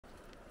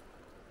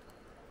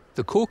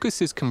The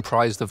Caucasus is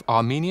comprised of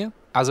Armenia,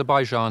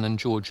 Azerbaijan and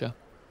Georgia,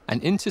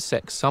 and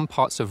intersects some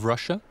parts of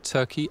Russia,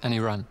 Turkey and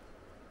Iran.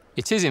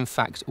 It is in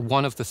fact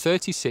one of the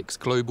 36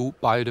 global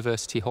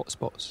biodiversity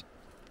hotspots.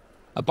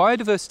 A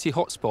biodiversity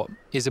hotspot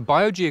is a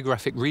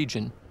biogeographic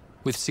region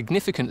with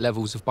significant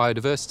levels of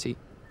biodiversity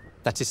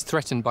that is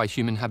threatened by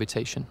human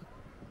habitation.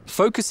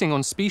 Focusing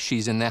on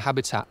species and their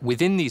habitat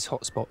within these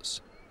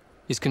hotspots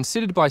is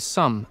considered by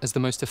some as the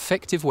most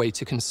effective way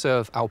to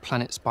conserve our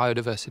planet's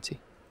biodiversity.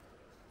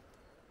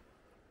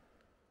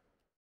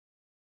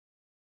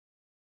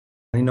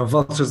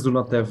 Vultures do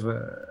not have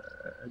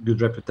a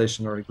good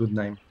reputation or a good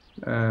name.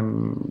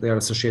 They are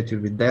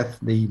associated with death.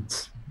 They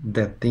eat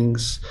dead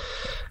things.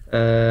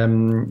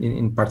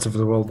 In parts of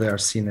the world, they are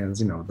seen as,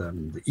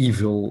 the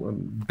evil,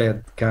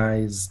 bad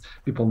guys.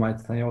 People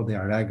might think, oh, they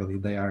are ugly.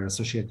 They are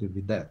associated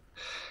with death.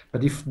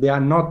 But if they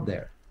are not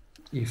there,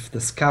 if the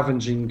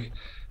scavenging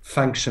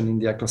function in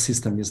the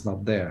ecosystem is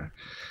not there,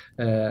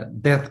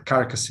 dead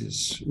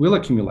carcasses will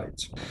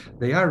accumulate.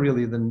 They are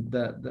really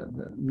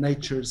the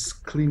nature's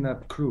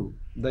cleanup crew.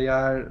 They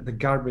are the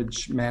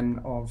garbage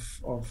men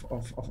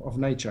of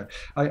nature.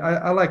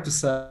 I like to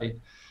say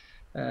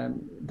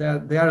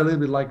that they are a little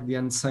bit like the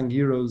unsung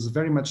heroes,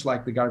 very much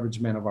like the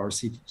garbage men of our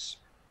cities.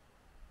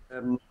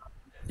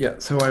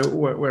 So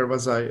where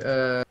was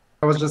I?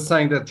 I was just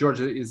saying that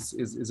Georgia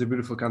is a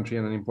beautiful country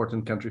and an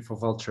important country for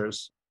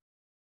vultures.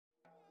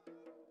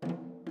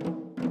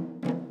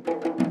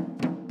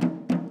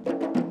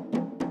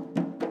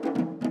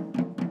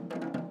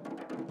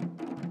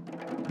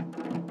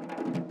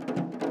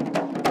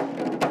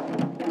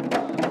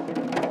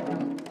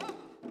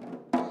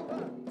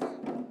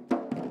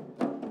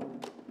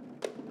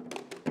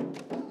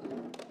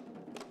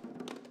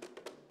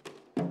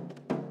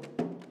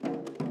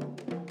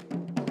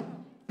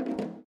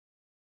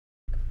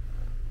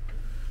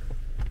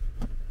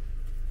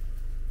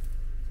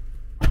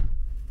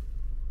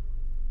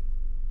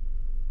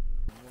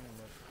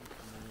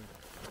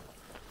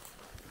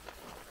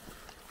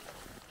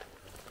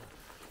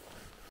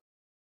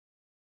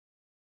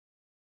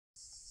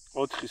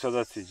 ოთხი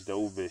სადაც იჯდა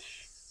უბეში.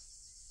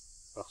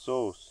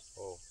 ახსოვს?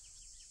 ო.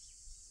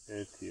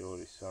 1 2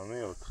 3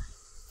 4.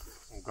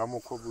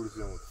 გამოქვაბულის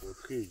ზემოთ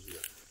 4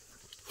 იჯდა.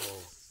 ო.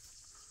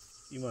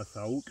 იმას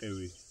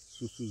აუკევი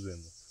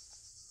სუსუზემო.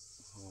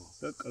 ო.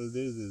 და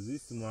კლდეზე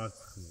ზის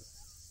მარცხნივ.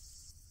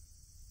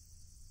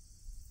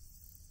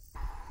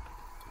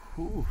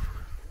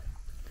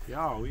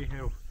 Yeah, we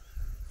have,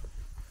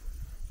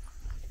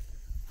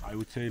 I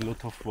would say, a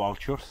lot of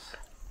vultures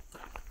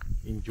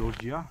in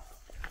Georgia.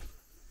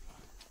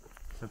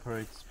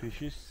 Separate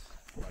species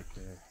like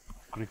the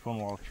griffon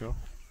vulture,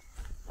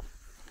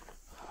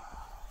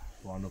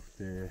 one of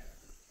the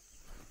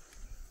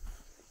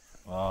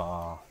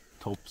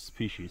top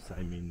species,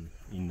 I mean,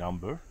 in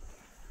number,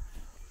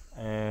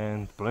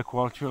 and black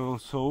vulture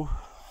also,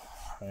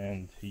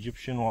 and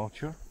Egyptian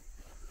vulture,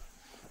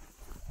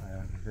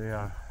 and they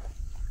are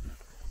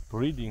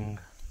breeding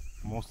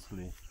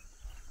mostly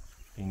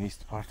in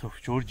east part of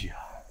Georgia,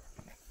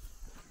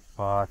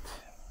 but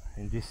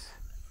in this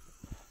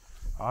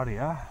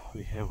area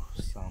we have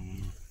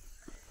some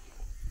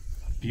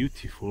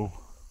beautiful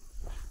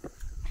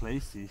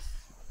places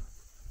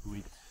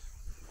with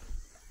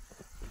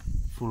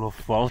full of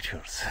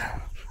vultures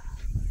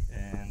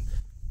and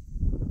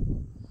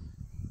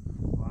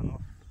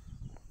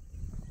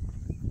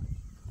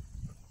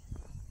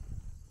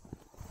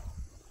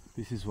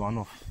this is one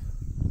of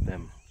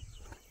them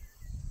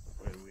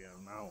where we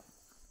are now.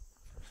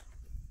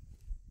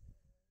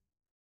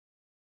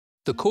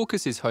 The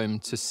Caucasus is home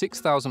to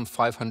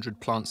 6,500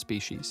 plant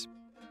species,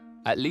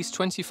 at least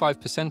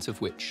 25%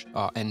 of which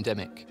are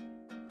endemic,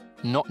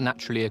 not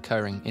naturally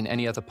occurring in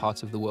any other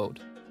part of the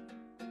world.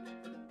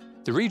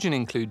 The region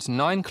includes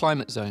 9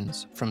 climate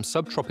zones from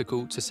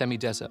subtropical to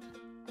semi-desert,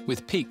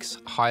 with peaks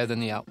higher than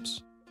the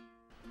Alps.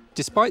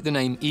 Despite the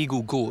name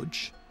Eagle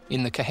Gorge,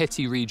 in the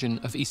Kaheti region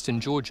of eastern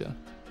Georgia,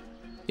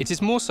 it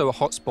is more so a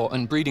hotspot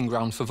and breeding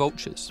ground for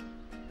vultures.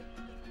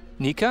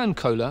 Nika and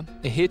Kola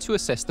are here to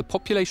assess the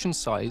population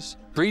size,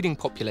 breeding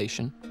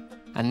population,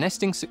 and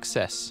nesting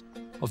success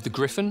of the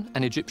griffon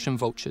and Egyptian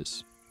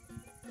vultures,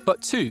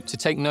 but too to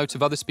take note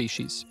of other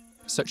species,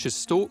 such as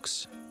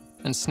storks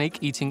and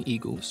snake-eating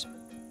eagles.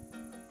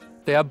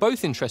 They are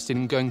both interested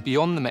in going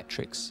beyond the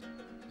metrics,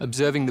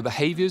 observing the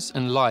behaviours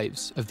and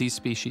lives of these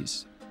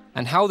species,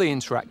 and how they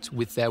interact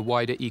with their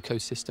wider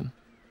ecosystem.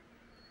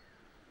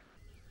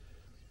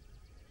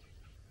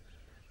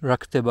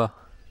 Rakteba.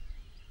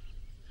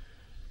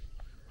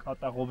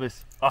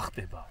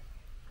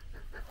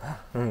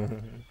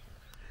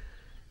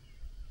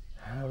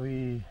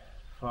 We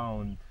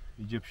found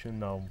Egyptian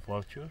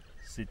vulture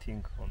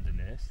sitting on the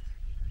nest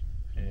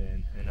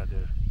and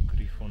another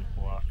griffon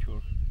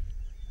vulture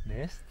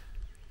nest,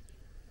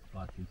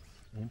 but it's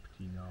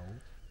empty now.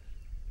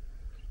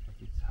 But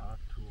it's hard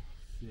to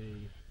say.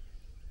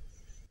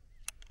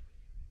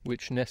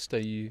 Which nest are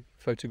you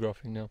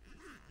photographing now?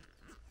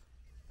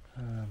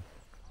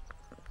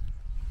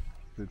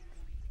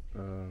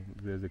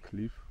 There's a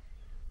cliff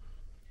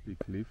big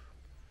cliff,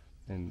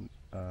 and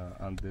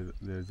under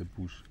there's a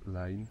bush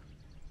line,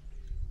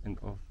 and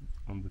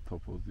on the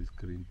top of this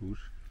green bush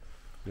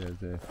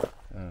there's a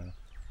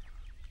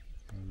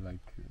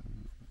like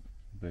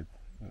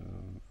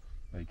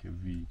a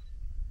V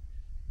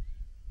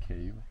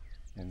cave,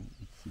 and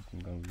it's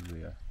sitting on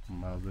their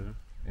mother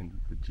and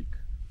the chick.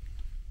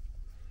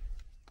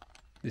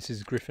 This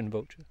is griffin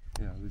vulture?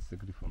 Yeah, this is a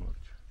griffin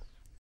vulture.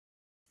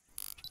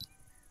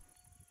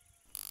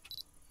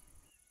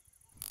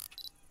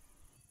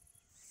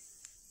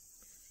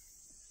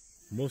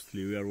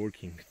 Mostly we are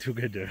working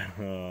together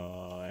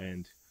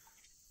and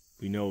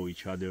we know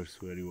each other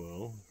very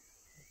well.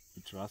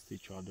 We trust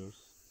each other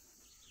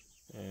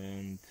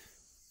and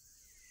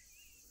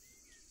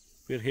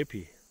we're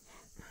happy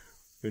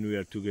when we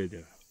are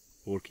together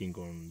working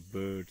on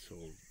birds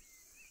or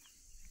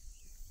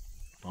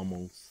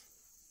mammals.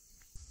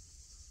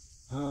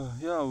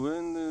 Yeah,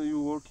 when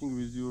you're working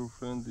with your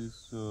friend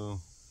is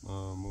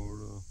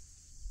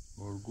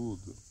more good.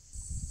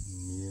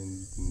 Me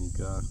and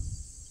Nika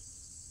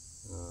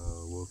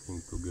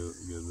working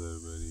together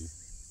very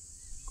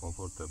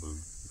comfortable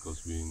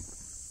because we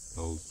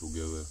know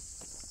together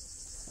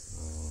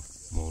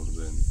more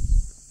than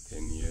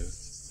 10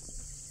 years.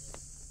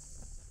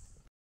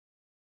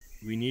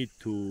 We need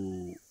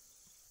to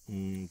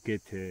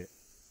get a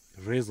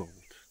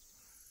result,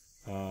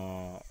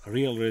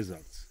 real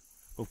results.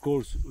 Of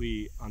course,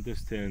 we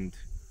understand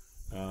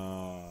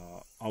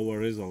our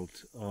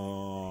result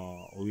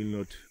will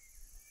not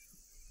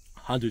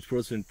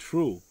 100%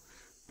 true,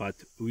 but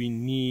we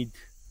need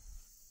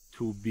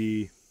to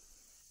be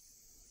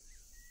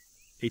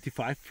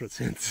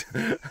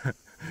 85%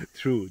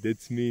 true.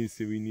 That means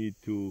we need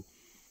to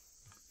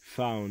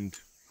found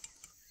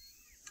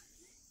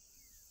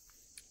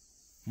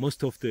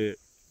most of the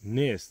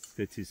nests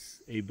that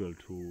is able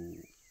to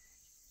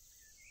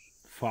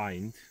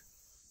find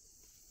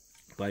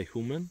by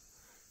human,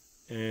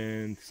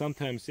 and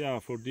sometimes, yeah,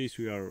 for this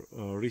we are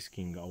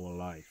risking our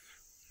life.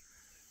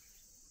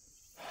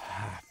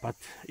 But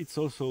it's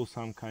also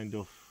some kind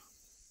of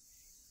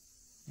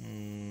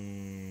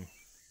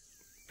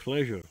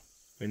pleasure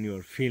when you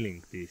are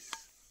feeling this,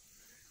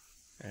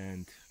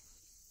 and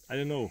I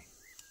don't know.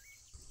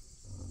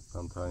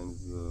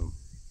 Sometimes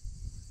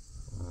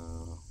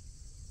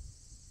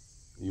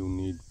you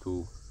need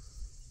to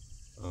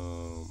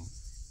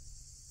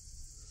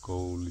go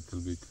a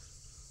little bit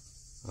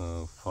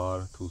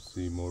far to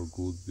see more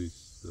good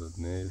this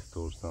nest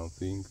or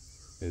something,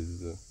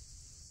 as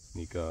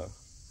Nika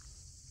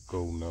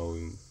go now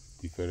in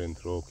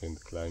different rock and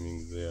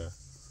climbing there,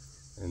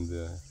 and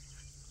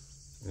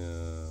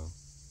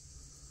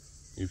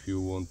if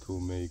you want to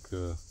make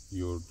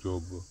your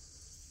job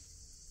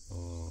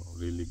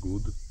really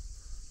good,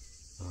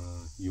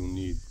 you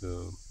need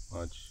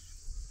much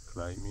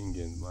climbing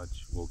and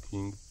much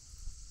walking.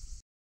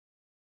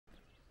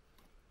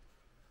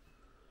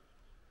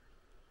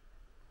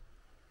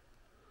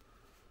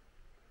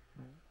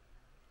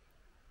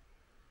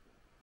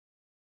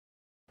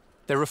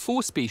 There are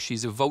 4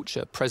 species of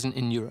vulture present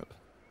in Europe,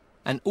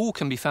 and all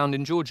can be found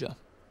in Georgia.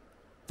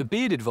 The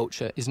bearded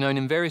vulture is known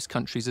in various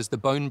countries as the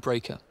bone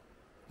breaker,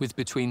 with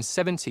between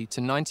 70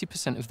 to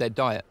 90% of their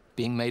diet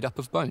being made up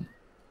of bone.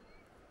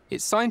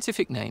 Its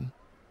scientific name,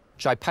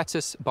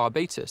 Gypaetus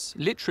barbatus,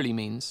 literally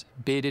means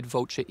bearded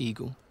vulture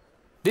eagle.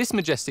 This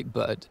majestic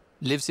bird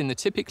lives in the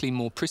typically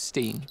more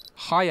pristine,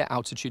 higher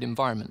altitude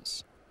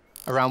environments,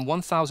 around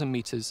 1,000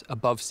 meters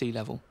above sea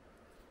level.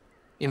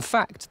 In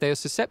fact, they are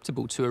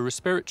susceptible to a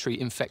respiratory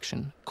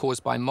infection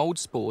caused by mold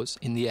spores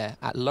in the air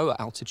at lower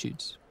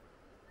altitudes.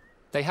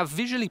 They have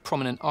visually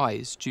prominent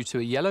eyes due to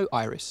a yellow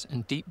iris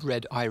and deep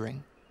red eye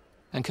ring,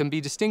 and can be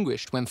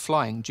distinguished when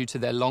flying due to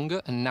their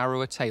longer and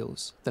narrower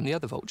tails than the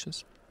other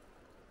vultures.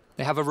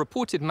 They have a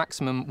reported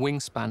maximum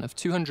wingspan of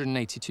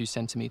 282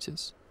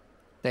 centimeters.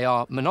 They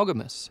are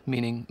monogamous,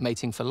 meaning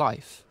mating for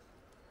life.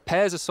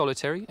 Pairs are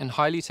solitary and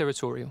highly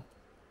territorial.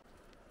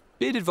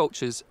 Bearded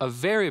vultures are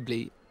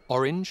variably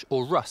orange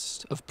or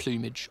rust of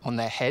plumage on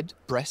their head,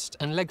 breast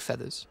and leg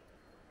feathers.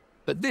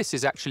 But this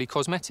is actually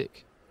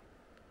cosmetic.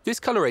 This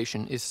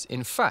coloration is,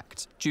 in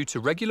fact, due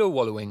to regular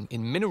wallowing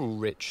in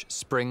mineral-rich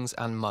springs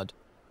and mud.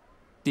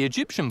 The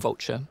Egyptian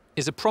vulture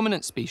is a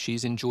prominent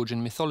species in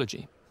Georgian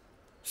mythology.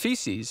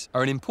 Feces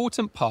are an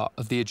important part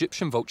of the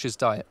Egyptian vulture's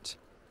diet.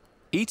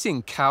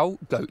 Eating cow,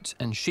 goat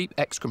and sheep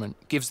excrement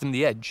gives them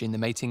the edge in the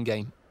mating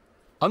game.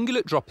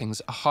 Ungulate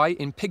droppings are high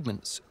in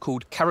pigments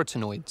called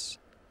carotenoids.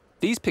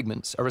 These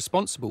pigments are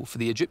responsible for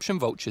the Egyptian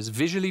vulture's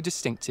visually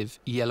distinctive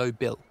yellow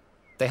bill.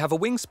 They have a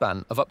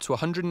wingspan of up to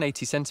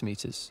 180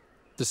 centimeters,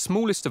 the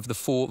smallest of the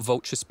 4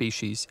 vulture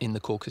species in the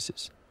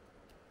Caucasus.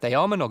 They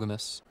are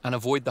monogamous and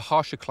avoid the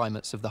harsher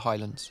climates of the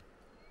highlands.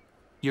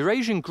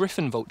 Eurasian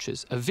griffin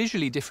vultures are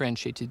visually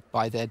differentiated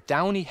by their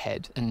downy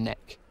head and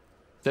neck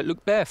that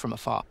look bare from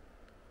afar.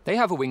 They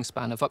have a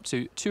wingspan of up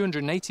to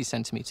 280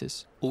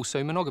 centimeters,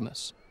 also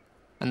monogamous,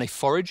 and they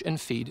forage and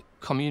feed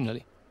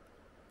communally.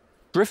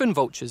 Griffin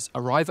vultures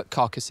arrive at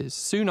carcasses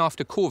soon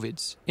after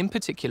corvids, in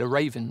particular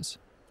ravens.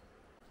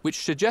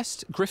 which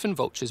suggests griffon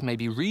vultures may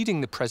be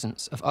reading the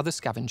presence of other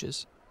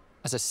scavengers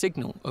as a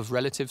signal of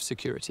relative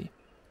security.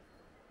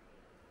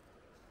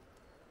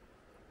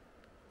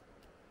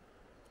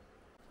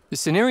 The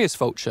cinereous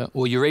vulture,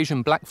 or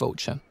Eurasian black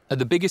vulture, are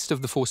the biggest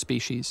of the four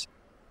species,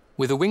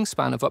 with a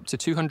wingspan of up to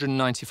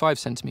 295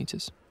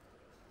 centimetres.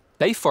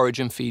 They forage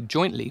and feed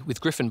jointly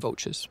with griffon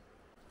vultures.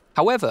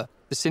 However,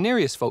 the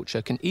cinereous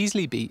vulture can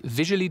easily be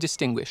visually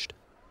distinguished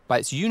by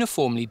its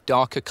uniformly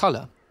darker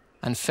colour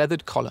and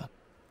feathered collar.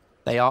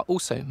 They are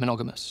also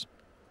monogamous.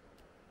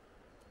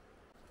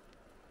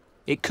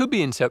 It could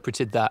be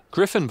interpreted that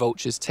griffon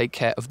vultures take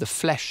care of the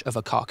flesh of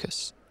a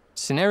carcass,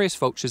 cinereous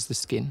vultures the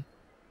skin,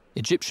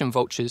 Egyptian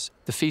vultures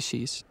the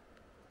faeces,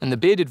 and the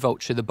bearded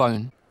vulture the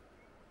bone.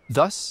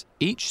 Thus,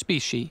 each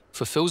species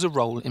fulfills a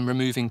role in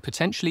removing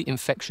potentially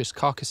infectious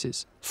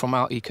carcasses from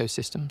our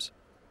ecosystems.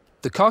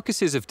 The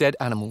carcasses of dead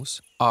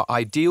animals are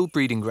ideal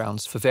breeding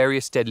grounds for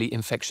various deadly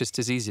infectious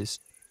diseases,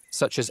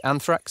 such as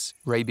anthrax,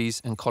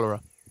 rabies, and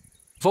cholera.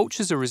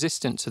 Vultures are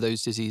resistant to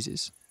those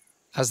diseases,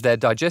 as their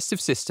digestive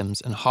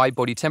systems and high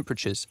body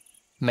temperatures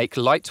make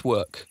light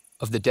work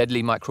of the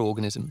deadly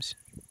microorganisms.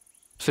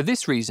 For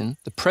this reason,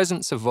 the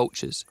presence of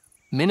vultures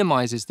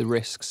minimizes the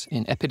risks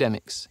in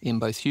epidemics in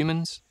both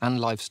humans and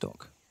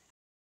livestock.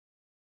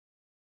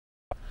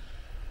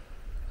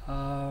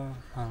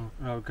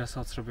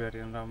 გასაოცრები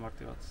არიან რა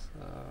მარტივად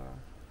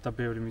და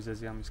ბევრი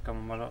მიზეზი ამის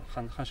გამო,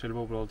 მაგრამ ხან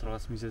შეიძლება უბრალოდ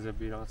რაღაც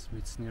მიზეზები, რაღაც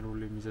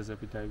მეცნიერული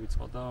მიზეზები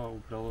დაივიწყო და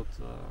უბრალოდ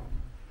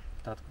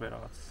დატკბე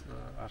რაღაც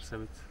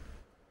არსებით.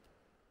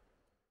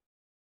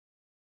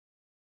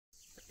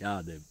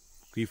 Yeah, the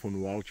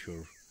griffon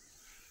vulture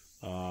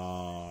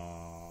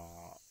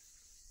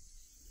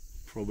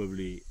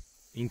probably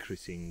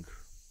increasing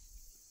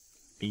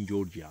in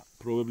Georgia,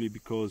 probably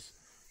because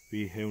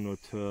we have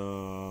not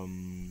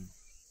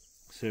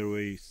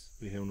surveys,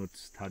 we have not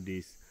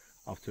studies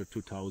after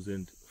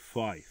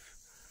 2005,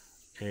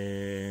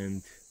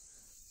 and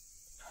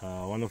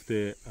one of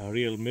the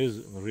real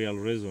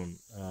reason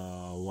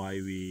why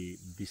we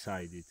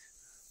decided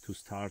to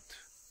start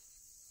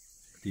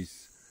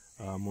this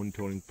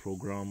monitoring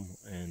program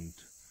and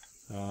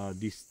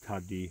this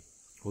study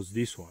was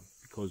this one,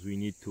 because we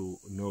need to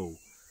know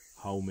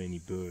how many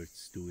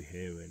birds do we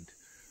have. And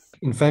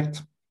in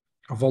fact,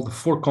 of all the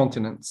 4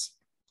 continents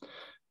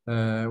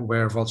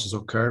where vultures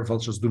occur,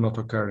 vultures do not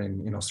occur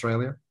in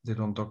Australia. They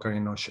don't occur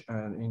in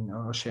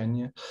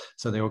Oceania.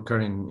 So they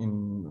occur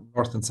in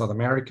North and South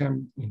America,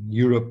 in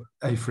Europe,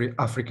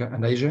 Africa,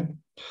 and Asia.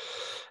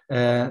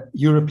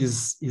 Europe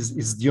is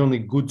the only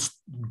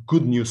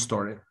good news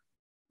story,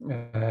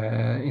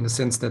 in the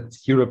sense that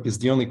Europe is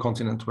the only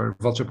continent where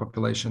vulture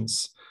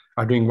populations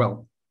are doing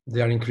well.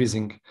 They are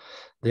increasing,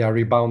 they are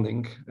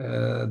rebounding,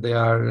 they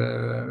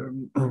are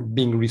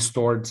being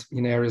restored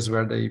in areas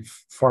where they've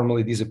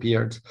formerly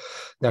disappeared.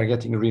 They are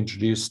getting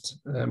reintroduced.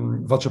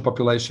 Vulture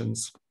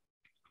populations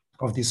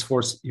of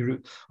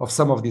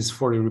some of these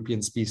 4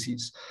 European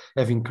species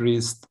have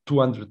increased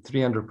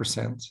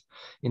 200-300%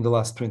 in the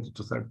last 20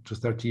 to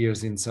 30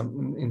 years in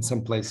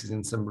some places,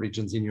 in some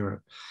regions in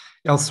Europe.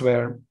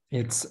 Elsewhere,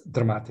 it's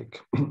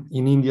dramatic.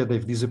 In India,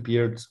 they've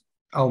disappeared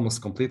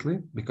almost completely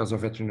because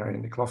of veterinary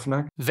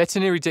diclofenac.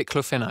 Veterinary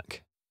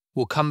diclofenac.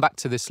 We'll come back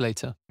to this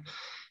later.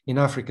 In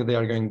Africa, they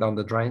are going down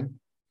the drain.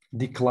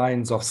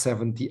 Declines of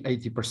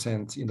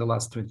 70-80% in the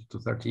last 20 to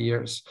 30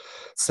 years.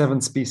 7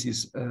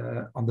 species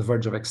on the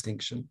verge of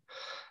extinction.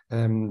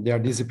 They are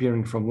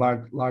disappearing from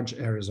large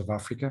areas of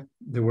Africa.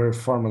 They were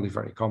formerly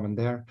very common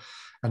there.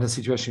 And the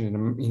situation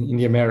in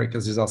the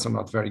Americas is also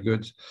not very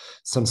good.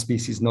 Some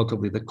species,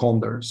 notably the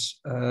condors,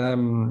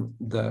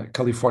 the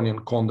Californian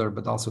condor,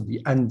 but also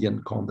the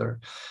Andean condor,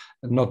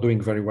 not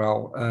doing very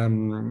well,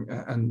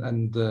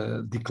 and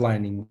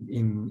declining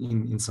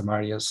in some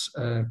areas.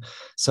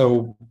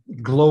 So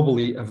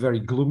globally, a very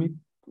gloomy,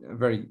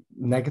 very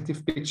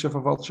negative picture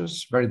for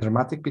vultures, very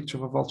dramatic picture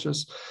for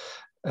vultures.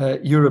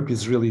 Europe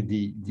is really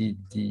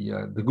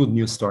the good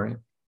news story.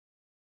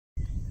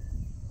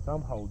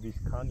 Somehow this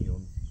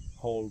canyon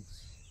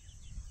holds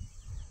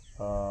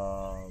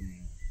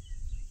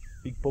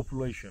big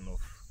population of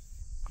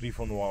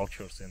griffon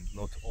vultures, and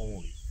not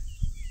only.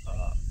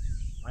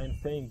 I am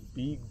saying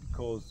big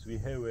because we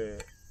have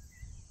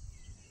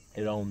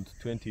around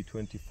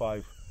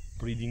 20-25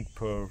 breeding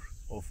pair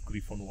of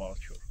griffon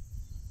vulture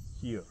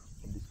here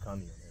in this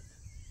canyon.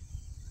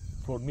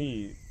 And for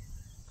me,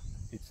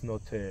 it's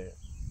not a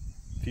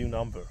few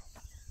number,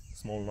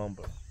 small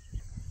number.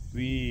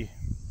 We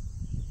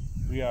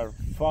are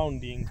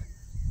finding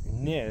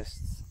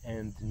nests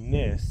and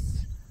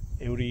nests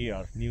every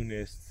year, new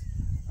nests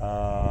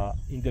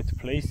in that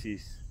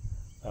places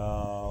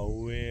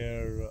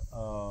where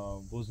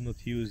was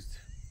not used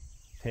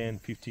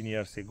 10-15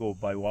 years ago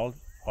by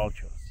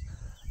vultures.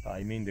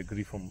 I mean the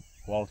griffon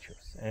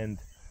vultures. And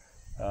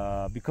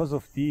because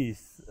of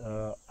this,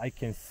 I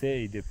can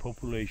say the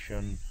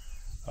population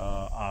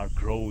are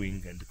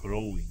growing and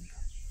growing.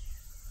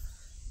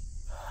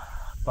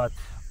 But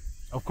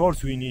of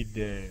course we need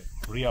the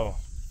real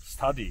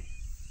study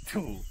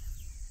to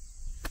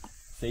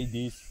say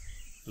this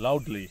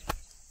loudly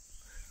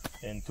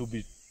and to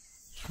be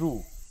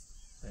true,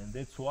 and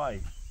that's why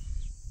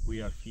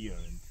we are here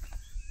and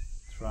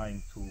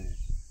trying to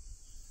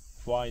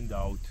find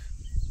out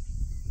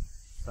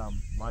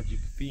some magic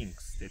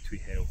things that we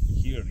have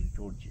here in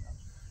Georgia.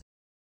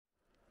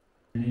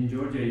 And in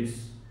Georgia,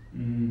 it's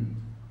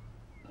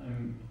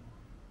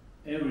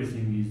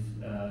everything is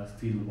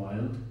still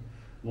wild.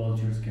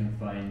 Vultures can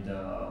find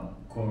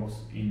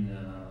corpse in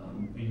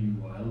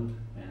wild,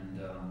 and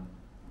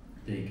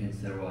they can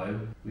survive.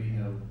 We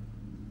have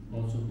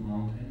lots of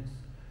mountains,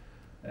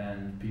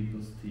 and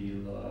people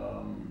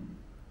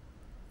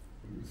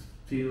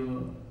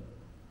still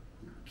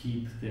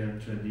keep their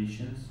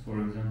traditions.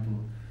 For example,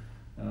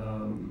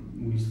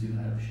 we still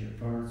have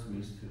shepherds.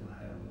 We still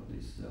have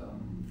these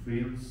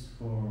fields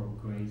for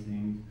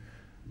grazing,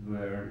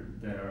 where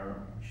there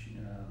are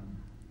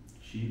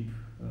sheep,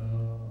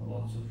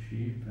 lots of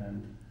sheep,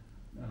 and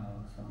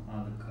some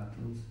other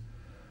cattle.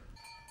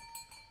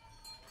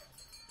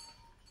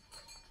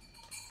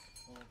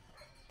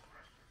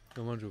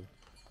 Come on, Joe.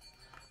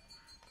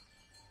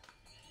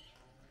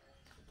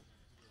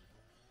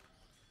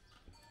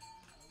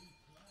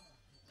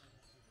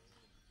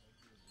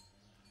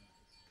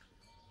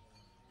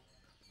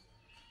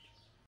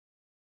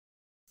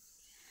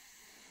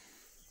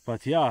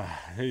 But yeah,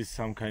 there is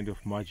some kind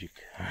of magic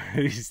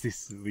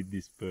with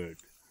this bird.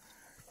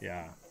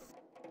 Yeah.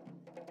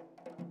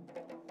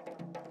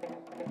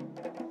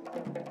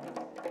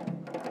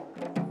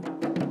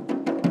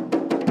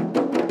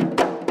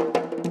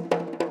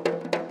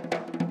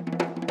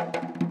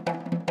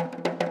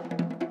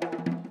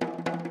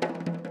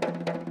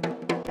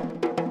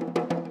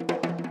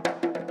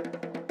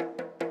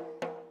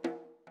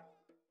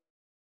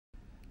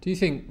 Do you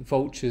think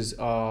vultures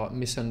are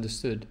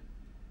misunderstood?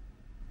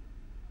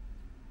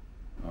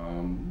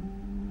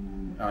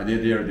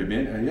 They are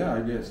debated. Yeah,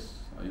 I guess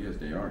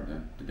they are.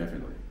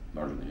 Definitely,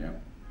 largely, yeah.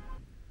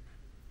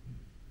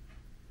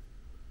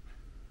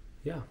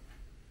 Yeah.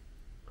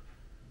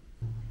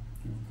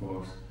 Of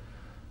course,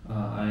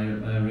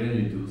 I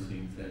really do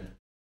think that.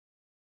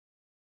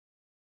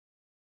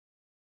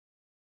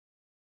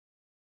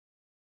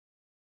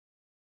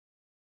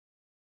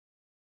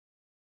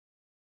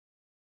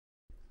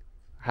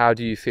 How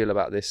do you feel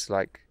about this,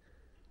 like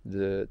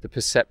the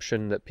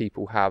perception that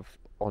people have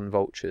on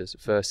vultures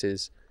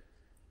versus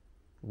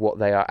what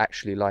they are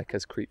actually like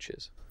as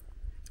creatures?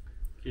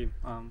 კი,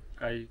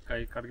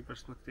 კარგი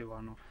პერსპექტივა,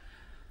 ანუ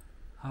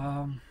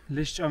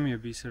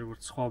ლეშჭამიები ისე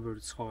როგორც სხვა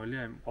ბევრი ცხოველი,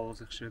 აი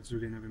ყველაზე ხშირად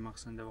ზვიგენები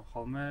მახსენდება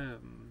ხოლმე,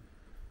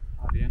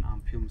 არიან ამ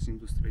ფილმის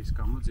ინდუსტრიის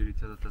გამო,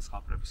 ძირითადად და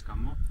ზღაპრების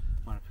გამო,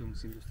 მაგრამ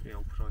ფილმის ინდუსტრია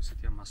უფრო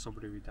ესეთი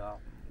მასობრივი და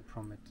უფრო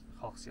მეტ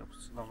ხალხს აქვს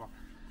ცნობა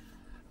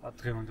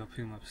დღევანდელ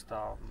ფილმებს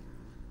და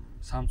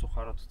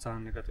სამწუხაროდ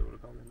ძალიან ნეგატიური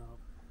გავლენა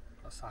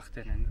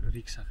ახდენენ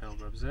რიგ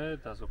სახეობებზე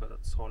და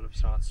ზოგადად ცხოველების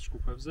რაღაც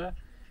ჯგუფებზე,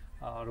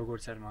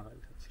 როგორც არის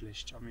მაგალითად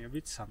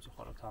ლეშჭამიებიც,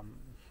 სამწუხაროდ ამ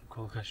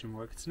გოლგაში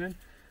მოექცნენ.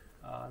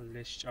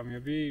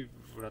 ლეშჭამიები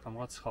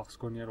რატომღაც ხალხს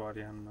გონია რომ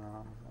არიან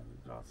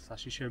რაღაც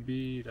საშიშები,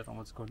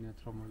 რატომღაც გონიათ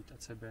რომ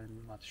მოიტაცებენ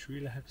მათ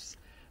შვილებს,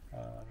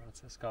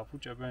 რაღაცას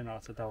გააფუჭებენ,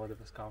 რაღაცა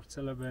დაავადებას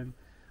გავრცელებენ,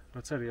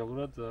 როცა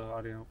რეალურად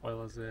არიან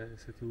ყველაზე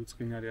ესეთი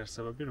უწყინარი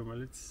არსებები,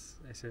 რომელიც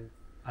ესე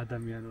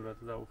ადამიანურად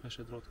და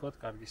უხეშად რო ვთქვათ,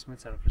 კარგი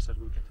სმეც არაფერს არ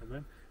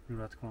გვიკეთებენ. ნუ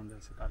რა თქმა უნდა,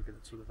 ესე კარგი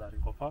და ცუდად არ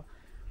იყოფა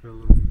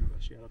ველურ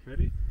ბუნებაში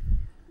არაფერი.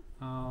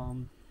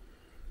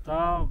 და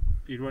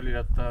პირველი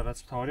რაც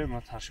მთავარია,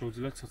 მათ არ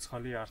შეუძლიათ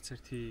ცოცხალი არც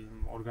ერთი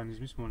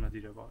ორგანიზმის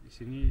მონადირება.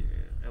 ისინი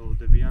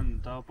ელოდებიან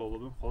და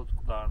პოულობენ მხოლოდ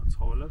მკვდარ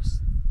ცხოველებს,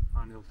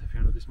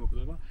 ანილთეფიანოდის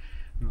მოკვდება.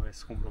 ნუ ეს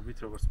ხუმრობით,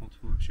 როგორც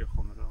მათმებში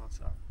ხოლმე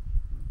რაღაცა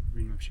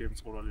ვინმე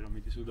შეემწყურალი რომ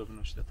მიდის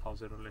უდაბნოში და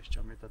თავზე რო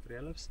ლეშჭამი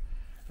დატრიალებს,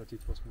 რომ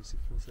თითქოს მისი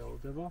ფილს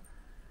ელოდება.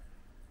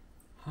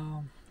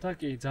 და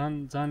კი,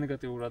 ძალიან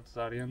ნეგატიურად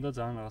არიან და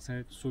ძალიან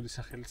რაღაცნაირად ცუდი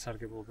სახელით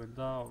სარგებლობენ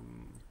და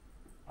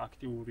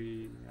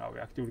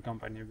აქტიური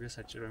კამპანიებია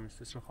საჭირო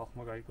იმისთვის, რომ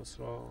ხალხმა გაიგოს,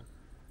 რომ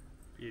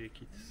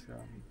პირიქით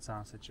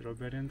ძალიან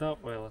საჭიროები არიან და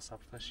ყველა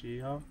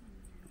საფრთხეშია.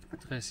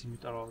 დღეს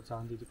იმიტომ რომ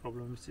ძალიან დიდი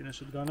პრობლემის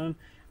წინაშე დგანან,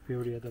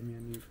 ბევრი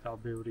ადამიანი და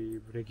ბევრი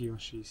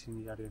რეგიონში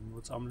ისინი არიან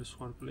მოწამვლის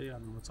ხორბლი,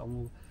 ანუ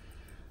მოწამულ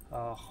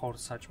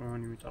ხორცს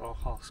საჭმევენ, იმიტომ რომ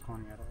ხალხს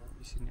ქონია რომ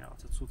ისინი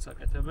რაღაცა ცუდს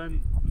აკეთებენ,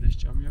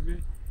 ლეშჭამიები.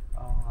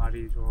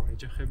 არის რომ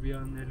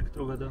ეჯახებიან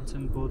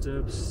ელექტროგადამცემ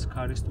ბოძებს,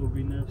 ქარის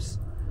ტურბინებს.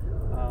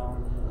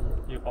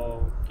 იყო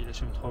კიდე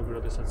შემთხვევები,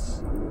 როდესაც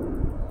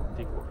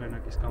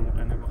დიკლოფენაკის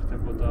გამოყენება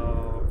ხდებოდა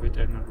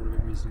ვეტერინარული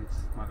მიზნით,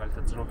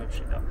 მაგალითად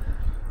ძროხებში და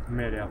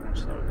მე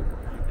აღმოჩნდა, რომ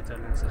დიკლოფენაკი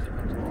ძალიან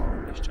სახიფათოა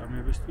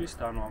ლეშჭამიებისთვის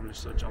და ანუ ამ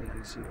ლეშჭამთან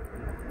ისინი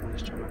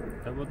ლეშჭამები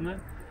დებოდნენ.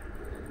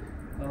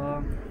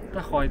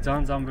 და ხო, აი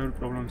ძალიან ბევრი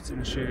პრობლემის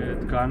წინაშე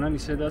დგანან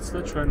ისედაც და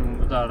ჩვენ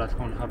და რა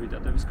თქმა უნდა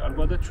ჰაბიტატების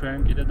კარგვა და ჩვენ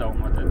კიდე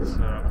დავუმატეთ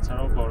რაღაცა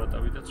რა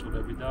ბოროტები და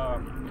ცუდები და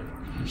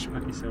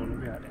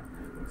შმაკისეულები არიან.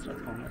 რა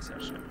თქმა უნდა ეს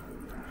არ შეიძლება.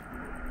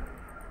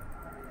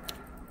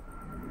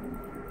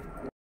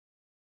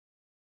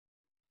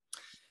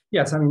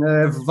 Yes, I mean,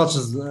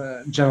 vultures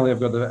generally have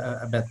got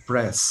a bad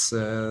press.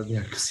 They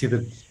are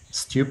considered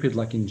stupid,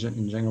 like in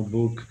Jungle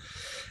Book.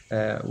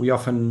 We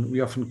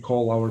often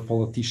call our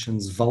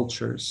politicians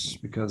vultures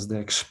because they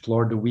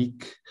explore the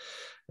weak.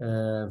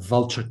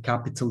 Vulture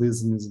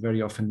capitalism is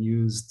very often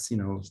used,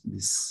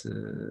 this,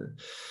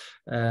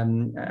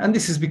 and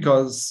this is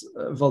because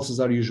vultures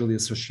are usually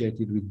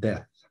associated with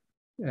death.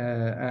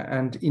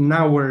 And in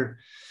our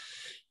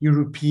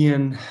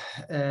European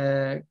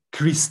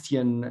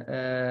Christian,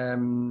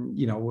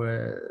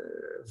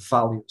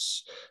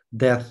 values,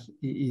 death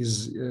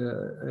is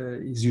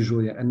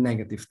usually a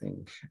negative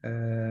thing.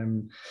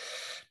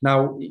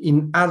 Now,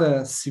 in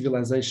other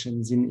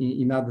civilizations,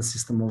 in other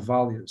system of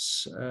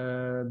values,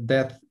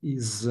 death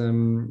is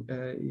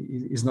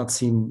not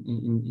seen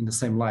in the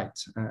same light,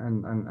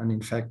 and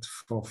in fact,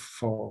 for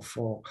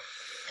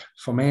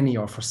many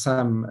or for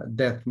some,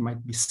 death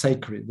might be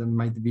sacred and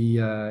might be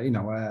a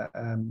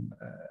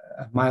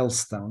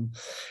milestone.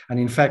 And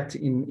in fact,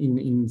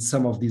 in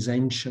some of these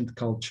ancient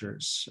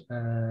cultures,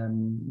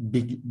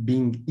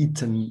 being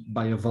eaten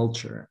by a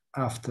vulture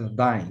after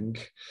dying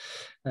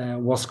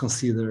was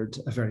considered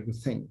a very good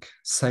thing,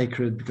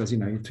 sacred, because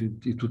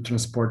it would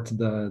transport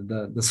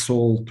the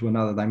soul to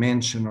another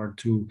dimension or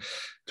to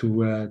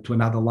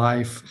another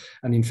life.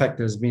 And in fact,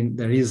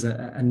 there is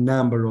a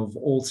number of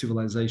old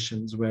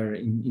civilizations where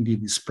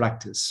indeed this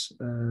practice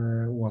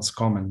was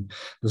common.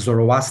 The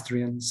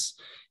Zoroastrians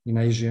in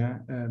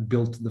Asia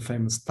built the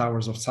famous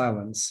Towers of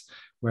Silence,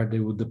 where they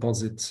would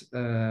deposit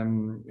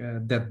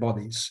dead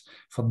bodies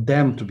for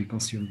them to be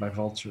consumed by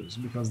vultures,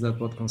 because that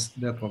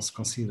was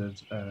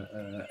considered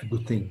a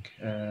good thing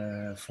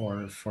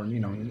for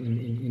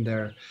in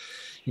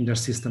their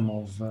system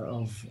of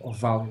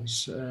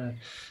values.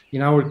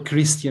 In our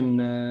Christian,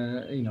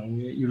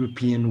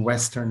 European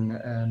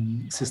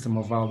Western system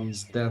of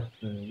values, death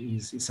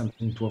is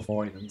something to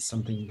avoid and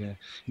something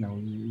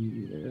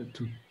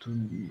to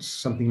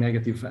something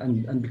negative,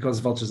 and because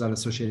vultures are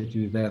associated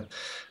with death,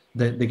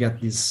 they get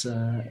this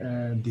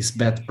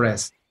bad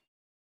press.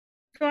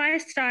 So I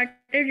started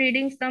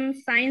reading some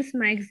science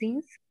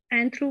magazines,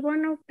 and through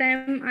one of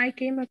them, I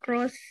came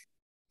across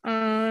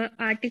an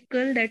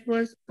article that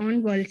was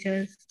on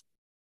vultures,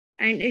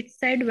 and it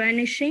said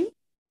Vanishing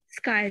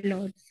Sky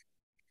Lords.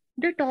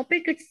 The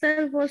topic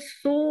itself was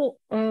so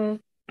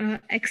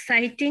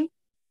exciting,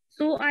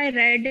 so I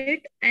read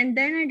it, and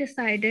then I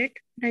decided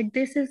that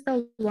this is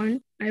the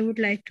one I would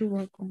like to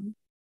work on.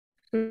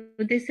 So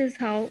this is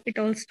how it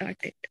all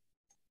started.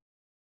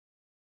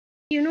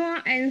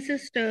 Our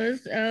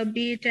ancestors,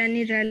 be it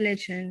any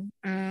religion,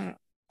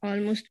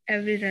 almost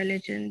every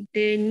religion,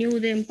 they knew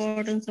the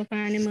importance of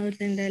animals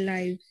in their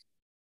lives.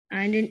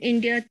 And in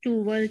India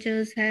too,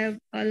 vultures have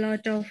a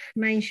lot of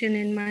mention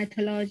in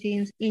mythology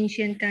in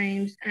ancient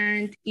times,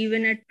 and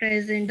even at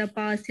present, the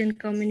Parsian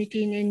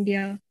community in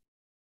India.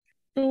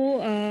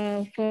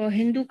 So for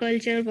Hindu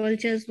culture,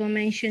 vultures were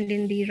mentioned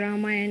in the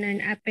Ramayana,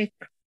 an epic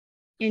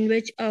in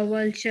which a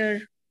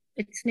vulture,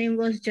 its name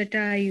was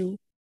Jatayu,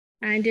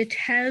 and it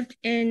helped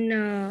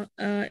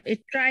it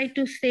tried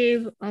to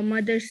save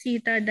Mother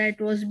Sita that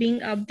was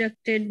being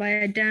abducted by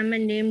a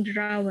demon named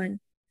Ravan.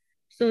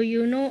 So,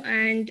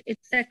 and it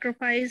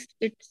sacrificed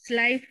its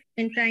life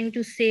in trying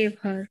to save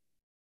her.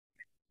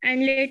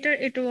 And later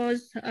it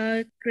was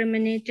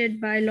cremated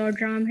by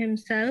Lord Ram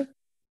himself.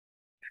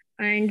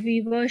 And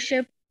we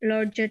worship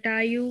Lord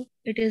Jatayu.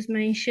 It is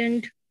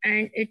mentioned,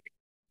 and it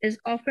is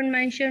often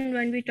mentioned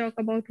when we talk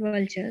about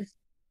vultures.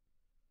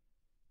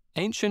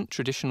 Ancient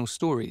traditional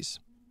stories,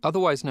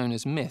 otherwise known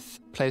as myth,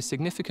 play a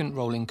significant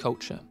role in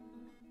culture.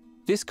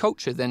 This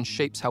culture then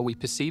shapes how we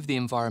perceive the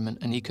environment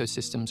and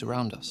ecosystems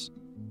around us,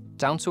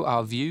 down to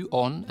our view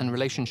on and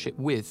relationship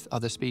with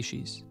other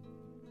species.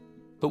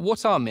 But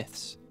what are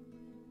myths?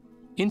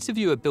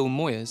 Interviewer Bill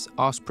Moyers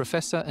asked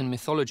professor and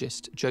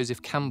mythologist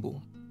Joseph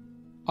Campbell,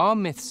 are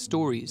myths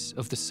stories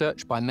of the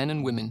search by men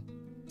and women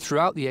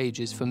throughout the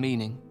ages for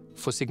meaning,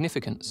 for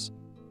significance,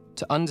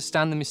 to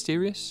understand the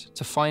mysterious,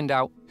 to find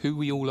out who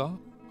we all are?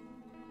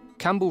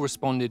 Campbell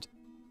responded,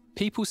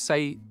 people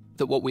say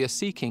that what we are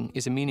seeking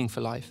is a meaning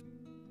for life.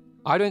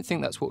 I don't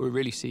think that's what we're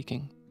really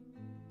seeking.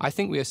 I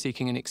think we are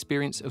seeking an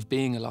experience of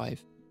being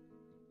alive.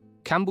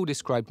 Campbell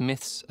described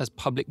myths as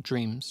public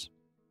dreams.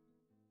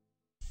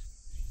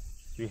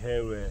 We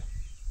have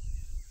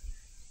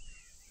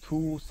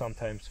 2,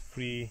 sometimes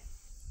 3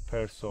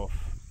 pairs of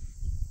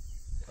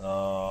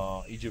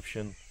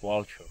Egyptian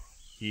vulture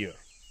here.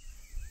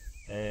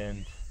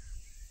 And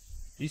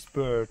this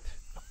bird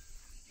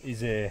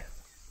is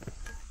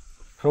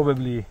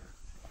probably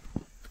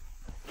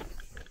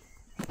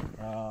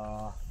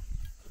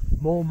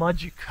more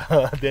magic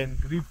than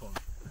griffon,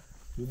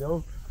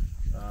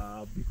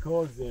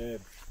 because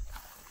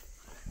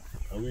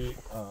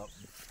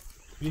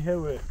we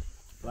have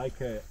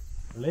like a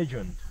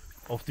legend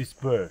of this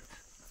bird.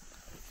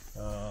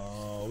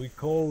 We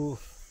call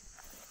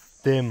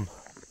them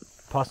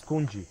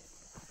Paskunji.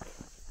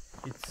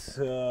 It's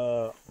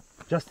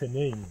just a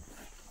name,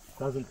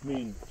 doesn't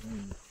mean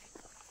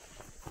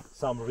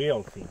some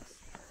real things,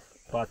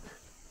 but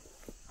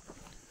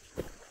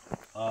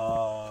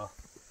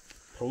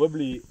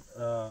probably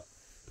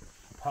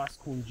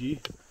Paskunji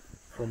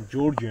from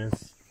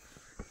Georgians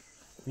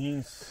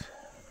means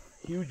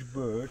huge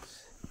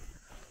birds,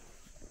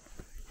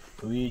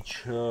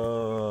 which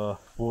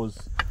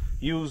was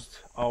used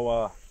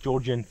our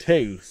Georgian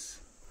tales,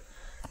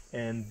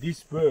 and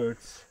these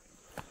birds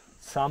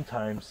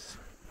sometimes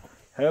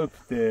help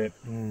the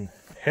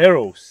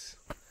heroes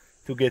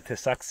to get a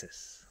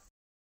success.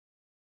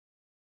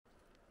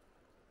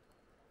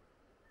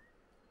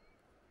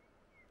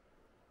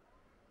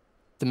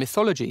 The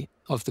mythology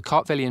of the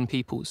Kartvelian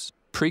peoples,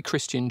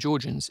 pre-Christian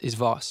Georgians, is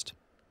vast.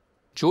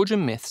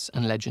 Georgian myths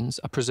and legends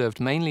are preserved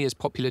mainly as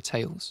popular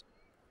tales,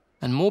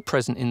 and more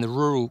present in the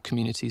rural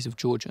communities of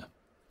Georgia.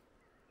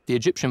 The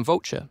Egyptian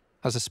vulture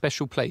has a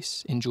special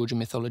place in Georgian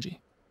mythology.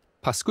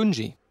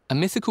 Paskunji, a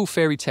mythical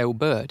fairy tale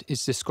bird,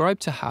 is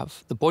described to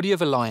have the body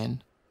of a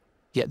lion,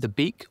 yet the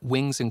beak,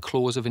 wings and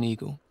claws of an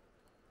eagle.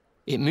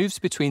 It moves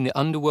between the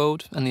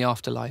underworld and the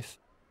afterlife.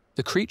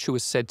 The creature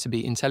was said to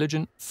be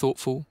intelligent,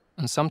 thoughtful,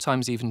 and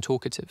sometimes even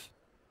talkative.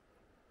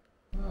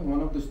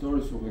 One of the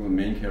stories of the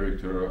main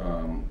character,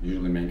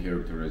 usually main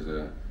character is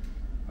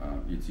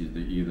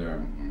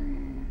either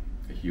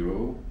a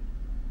hero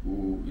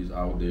who is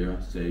out there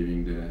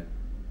saving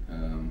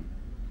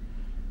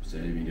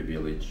a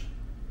village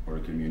or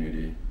a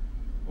community,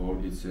 or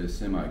it's a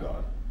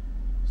semi-god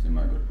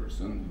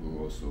person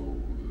who also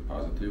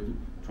positive,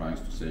 trying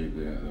to save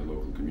the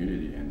local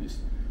community, and this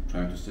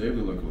trying to save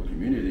the local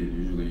community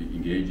usually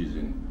engages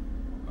in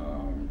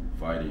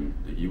fighting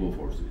the evil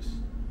forces,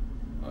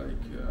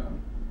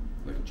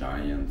 like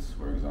giants,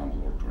 for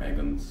example, or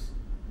dragons,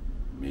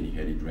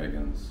 many-headed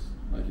dragons,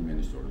 like in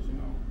many stories,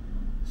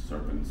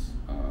 serpents,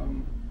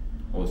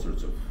 goes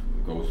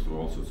through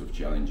all sorts of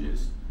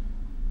challenges,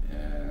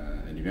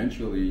 and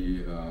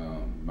eventually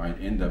might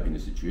end up in a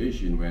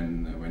situation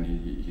when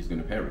he's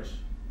going to perish,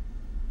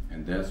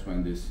 and that's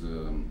when this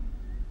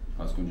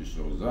Paskunji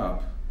shows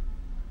up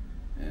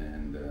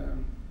and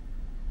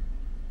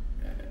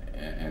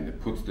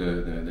puts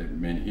the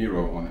main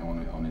hero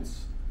on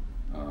its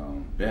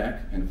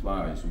back and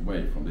flies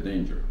away from the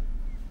danger.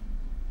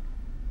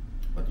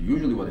 But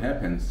usually what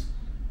happens,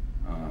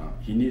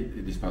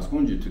 this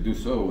Paskunji to do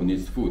so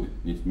needs food,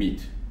 needs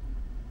meat.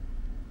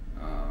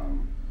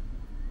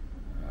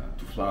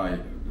 To fly,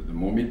 the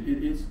more meat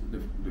it is,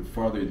 the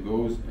farther it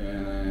goes,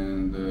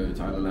 and it's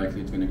highly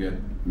likely it's going to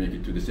make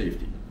it to the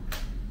safety.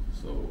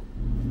 So,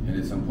 and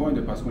at some point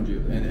the Paskunji,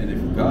 and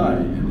if guy,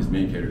 this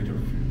main character,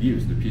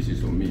 gives the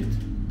pieces of meat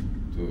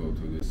to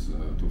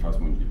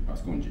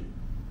Paskunji.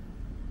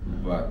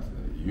 But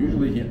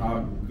usually he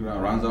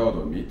runs out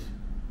of meat,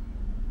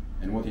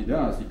 and what he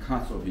does, he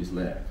cuts off his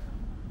leg,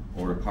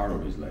 or a part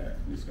of his leg,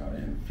 this guy,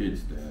 and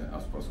feeds the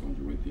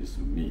Paskunji with this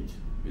meat,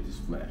 with his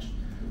flesh.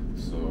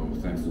 So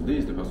thanks to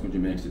this, the Paskunji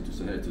makes it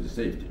to the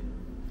safety.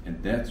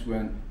 And that's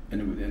when,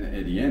 and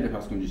at the end, the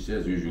Paskunji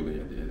says, usually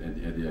at the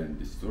end of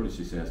the story,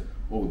 she says,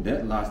 "Oh,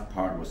 that last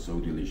part was so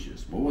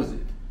delicious. What was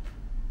it?"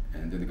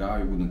 And the guy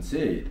wouldn't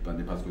say it, but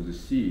the Paskunji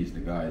sees the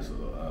guy is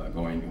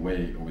going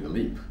away with a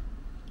leap.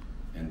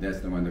 And that's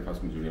the when the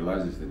Paskunji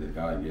realizes that the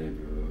guy gave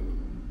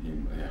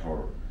him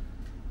her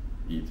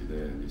eat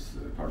this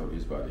part of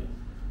his body.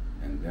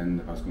 And then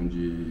the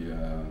Paskunji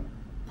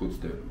puts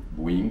the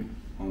wing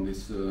on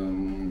this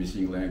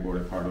missing leg or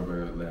a part of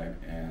a leg,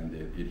 and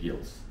it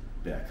heals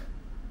back.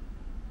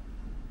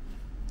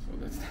 So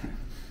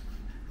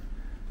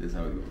that's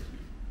how it goes.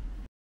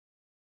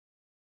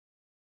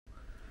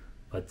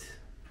 But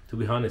to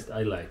be honest,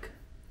 I like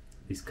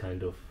this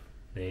kind of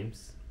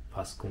names.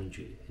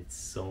 Paskunji. It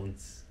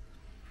sounds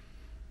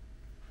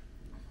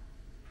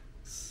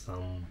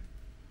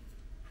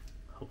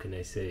how can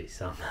I say,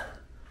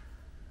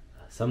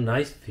 some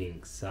nice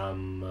things,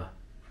 some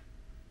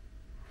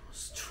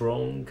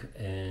strong,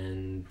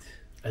 and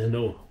I don't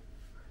know,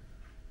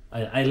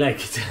 I like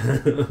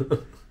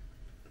it.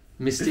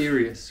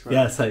 Mysterious,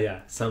 right?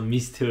 Yeah, some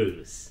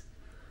mysterious.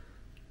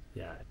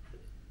 Yeah,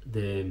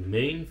 the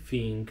main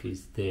thing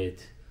is that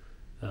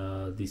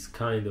this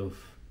kind of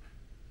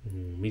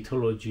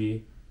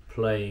mythology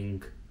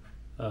playing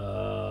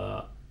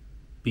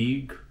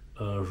big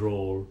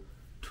role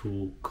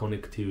to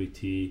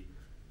connectivity,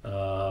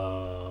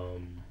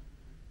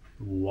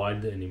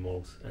 wild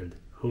animals and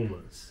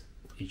humans,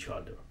 each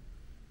other.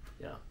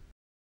 Yeah.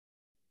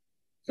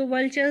 So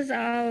vultures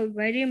are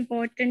very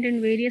important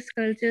in various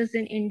cultures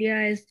in India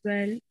as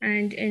well,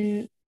 and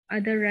in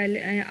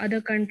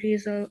other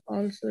countries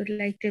also,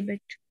 like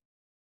Tibet.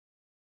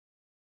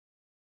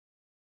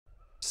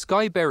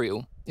 Sky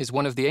burial is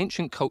one of the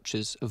ancient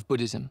cultures of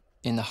Buddhism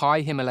in the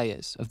high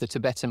Himalayas of the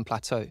Tibetan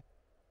Plateau,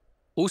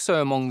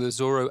 also among the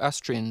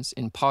Zoroastrians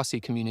in Parsi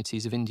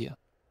communities of India.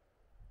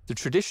 The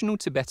traditional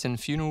Tibetan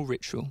funeral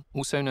ritual,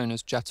 also known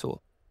as Jator,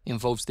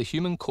 involves the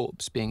human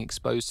corpse being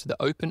exposed to the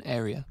open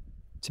area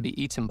to be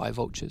eaten by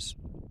vultures.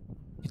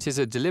 It is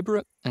a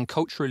deliberate and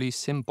culturally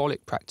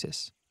symbolic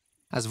practice,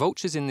 as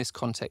vultures in this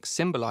context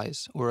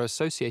symbolize or are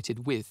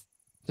associated with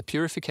the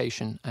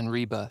purification and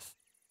rebirth,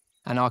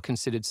 and are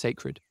considered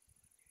sacred.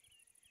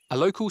 A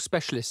local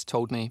specialist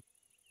told me,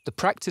 the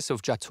practice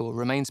of Jator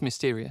remains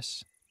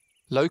mysterious.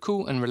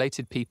 Local and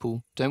related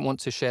people don't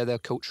want to share their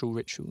cultural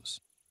rituals,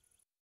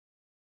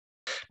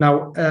 Now,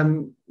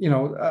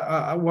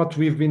 what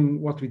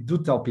we do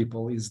tell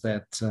people is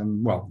that,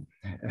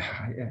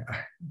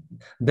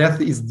 death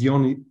is the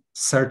only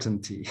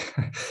certainty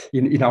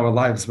in our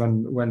lives when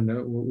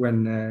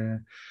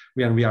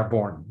we are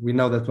born. We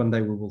know that one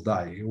day we will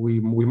die.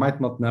 We might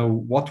not know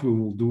what we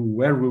will do,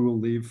 where we will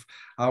live,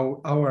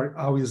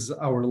 how is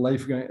our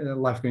life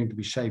going to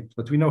be shaped,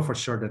 but we know for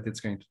sure that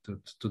it's going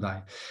to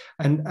die.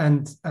 And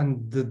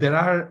there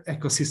are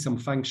ecosystem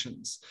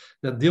functions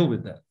that deal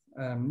with that.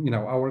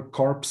 Our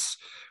corpse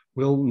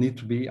will need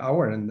to be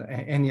and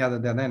any other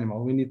dead animal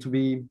will need to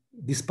be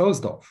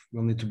disposed of,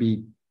 will need to be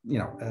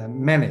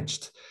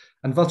managed.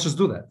 And vultures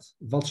do that.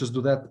 Vultures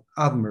do that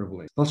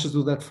admirably. Vultures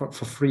do that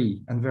for free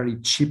and very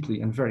cheaply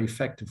and very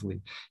effectively.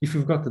 If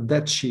you've got a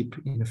dead sheep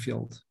in a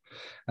field,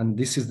 and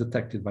this is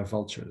detected by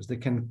vultures, they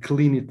can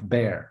clean it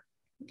bare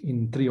in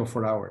 3 or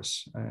 4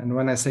 hours. And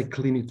when I say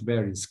clean it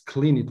bare, it's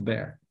clean it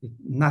bare.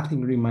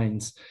 Nothing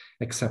remains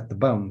except the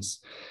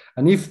bones.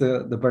 And if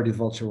the birded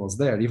vulture was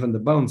there, even the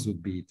bones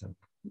would be eaten.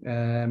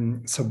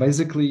 So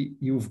basically,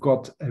 you've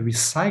got a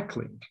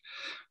recycling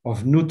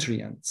of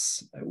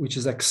nutrients, which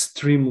is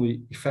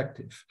extremely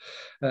effective.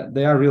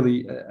 They are really,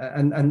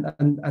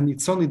 and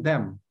it's only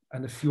them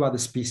and a few other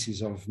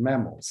species of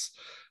mammals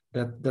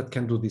that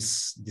can do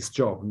this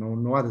job.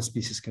 No other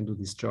species can do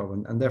this job,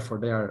 and therefore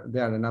they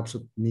are an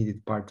absolute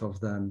needed part of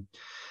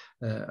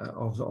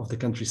the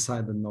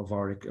countryside and of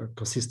our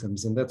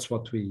ecosystems. And that's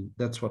what we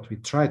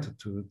try to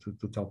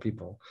tell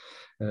people,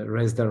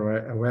 raise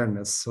their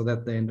awareness so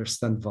that they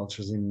understand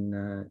vultures in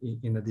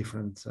a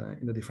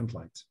different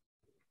light.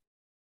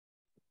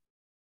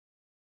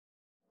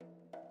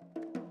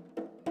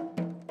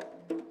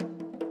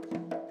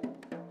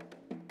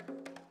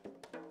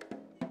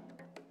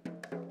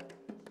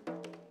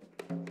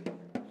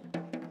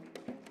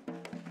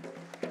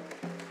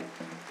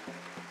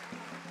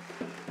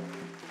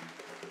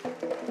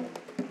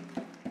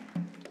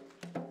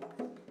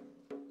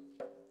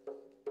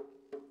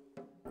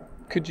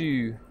 Could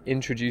you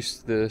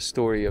introduce the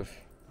story of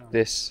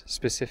this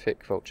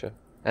specific vulture,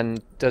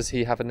 and does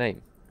he have a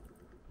name?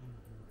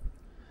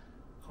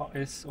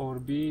 ეს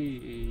ორბი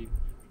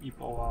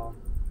იპოვა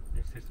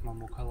ერთ-ერთმა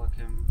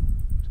მოქალაქემ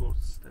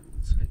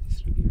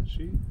თურქეთის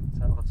რეგიონში,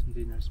 სადღაც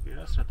მდინარის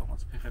პირას,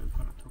 რატომაც ფეხები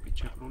ქონა თოკით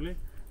შეკრული,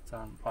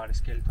 ძალიან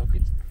პარისკელი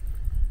თოკით.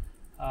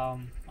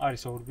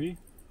 არის ორბი,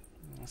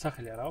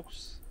 სახელი არ აქვს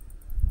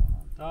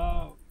და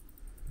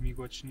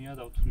მიგვაჩნია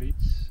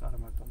დავთვლით, არა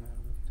მარტო მე,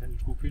 მთელი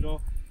ჯგუფი,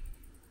 რომ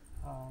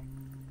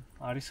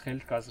არის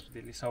ხელით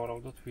გაზრდილი,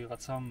 სავარაუდოდ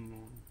ვიღაცამ,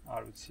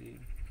 არ ვიცი,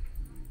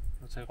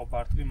 როცა იყო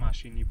პარტრი,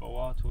 მაშინ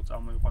იპოვა, თუ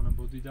წამოიყვანა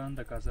ბუდიდან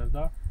და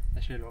გაზარდა და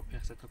შეიძლება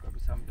ფეხზე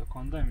თოკების ამიტომ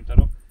ქონდა, იმიტომ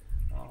რომ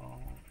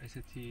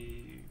ესეთი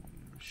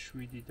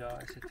შვიდი და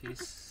ესეთი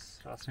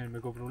რაღაცნაირი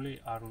მეგობრული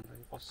არ უნდა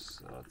იყოს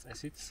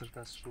წესით,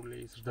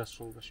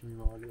 ზრდასრულობაში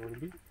მიმავალი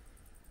ორბი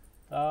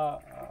და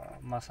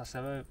მას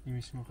ასევე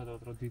იმის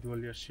მიუხედავად, რომ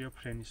დიდვალიერშია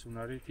ფრენის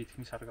უნარი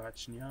თითქმის არ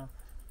გააჩნია,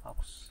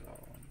 აქვს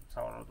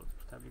სავარაუდოდ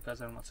ფრთები,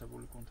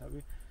 გაზარმაცებული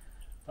კუნთები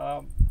და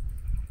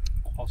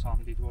ყავს ამ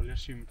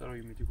დიდვალიერში, იმიტომ რომ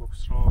იმედი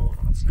გვაქვს, რომ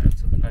რაღაცნაირად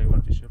ცოტა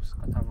გაივარჯიშებს,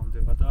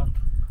 გათამამდება და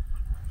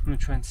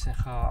ჩვენც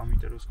ახლა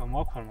ამიტეროს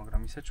გამოაქვარ,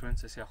 მაგრამ ისე ჩვენც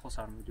ესე ახლოს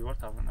არ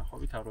მივდივართ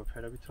ავნახობით, არ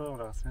ვეფერებით, რომ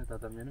რაღაცნაირად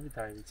ადამიანები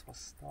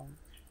დაივიწყოს და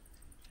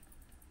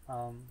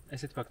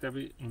ესეთი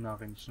ფაქტები უნდა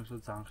აღინიშნოს, რომ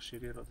ძალიან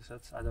ხშირია,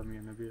 როდესაც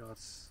ადამიანები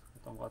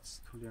რაღაც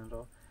თვლიან,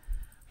 რომ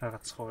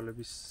რაღაც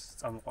ცხოველების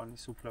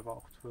წამოყვანის უფლება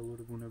აქვთ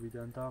ველური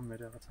ბუნებიდან და მე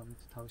რაღაც ამით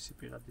თავისი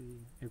პირადი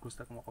ეგოს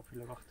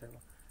დაკმაყოფილება ხდება,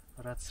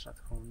 რაც რა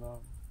თქმა უნდა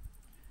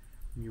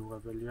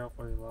მიუღებელია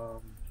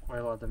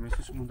ყველა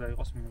ადამიანისთვის უნდა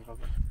იყოს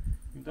მიუღებელი.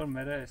 იმიტომ რომ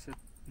მე ესე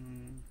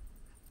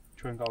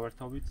ჩვენ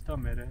გავერთობით და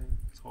მე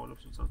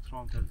ცხოველებს უწევთ,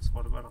 რომ მთელი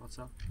ცხოვრება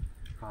რაღაცა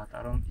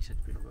გაატარონ ისეთ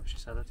პირობებში,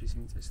 სადაც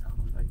ისინი წესთან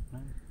უნდა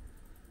იყვნენ.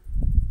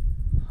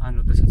 ან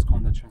როდესაც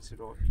ქონდათ შანსი,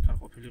 რომ იქ არ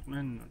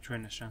ყოფილიყვნენ,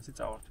 ჩვენ ეს შანსი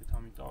წავართვით,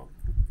 ამიტომ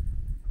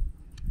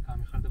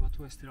გამიხარდება თუ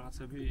ესეთი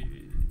რაღაცები,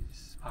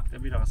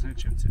 ფაქტები რაღაცნაირად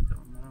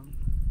შემცირდება, მაგრამ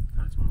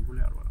დარწმუნებული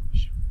არ ვარ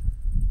ამაში.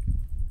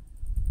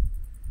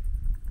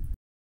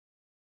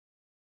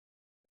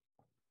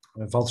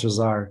 Vultures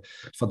are,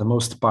 for the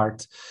most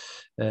part,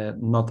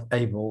 not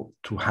able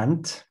to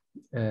hunt.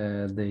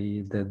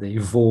 They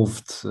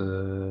evolved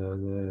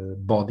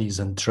bodies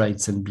and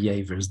traits and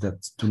behaviors that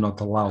do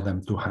not allow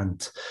them to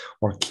hunt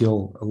or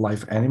kill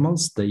live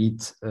animals. They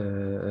eat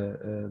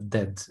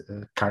dead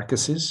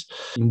carcasses.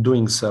 In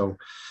doing so,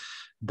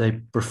 they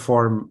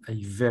perform a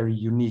very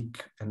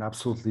unique and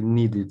absolutely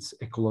needed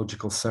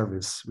ecological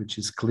service, which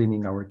is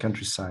cleaning our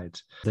countryside.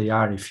 They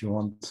are, if you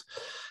want,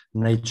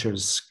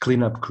 nature's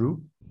cleanup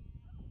crew.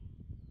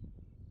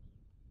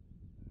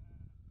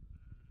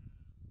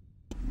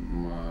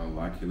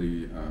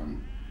 Luckily,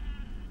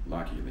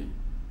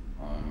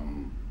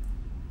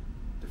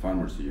 the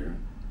farmers here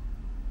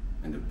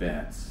and the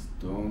vets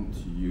don't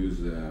use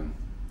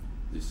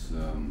these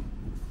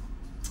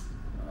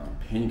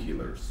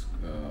painkillers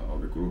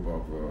of a group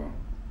of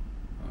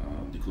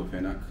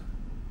diclofenac,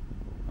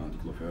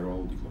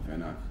 diclofenol,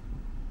 diclofenac,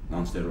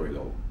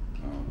 non-steroidal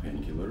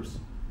painkillers.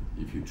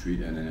 if you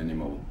treat an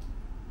animal,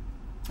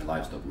 a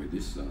livestock, with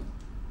this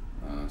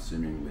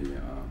seemingly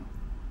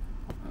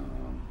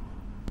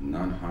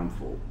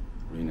non-harmful,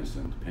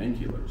 innocent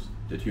painkillers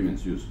that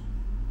humans use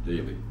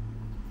daily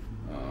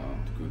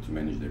to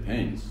manage their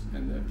pains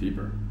and their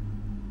fever.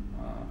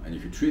 And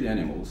if you treat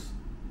animals,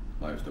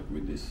 livestock,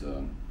 with these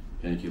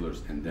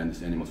painkillers, and then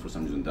these animals for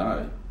some reason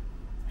die,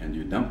 and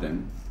you dump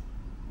them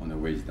on a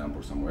waste dump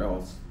or somewhere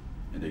else,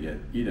 and they get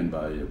eaten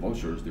by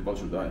vultures, the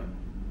vultures die.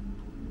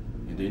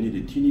 And they need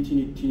a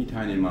teeny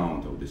tiny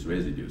amount of these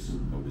residues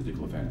of these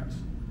diclofenacs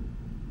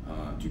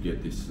to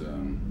get this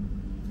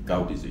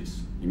gout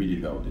disease,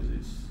 immediate gout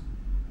disease.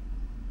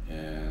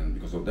 And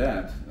because of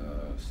that,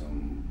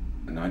 some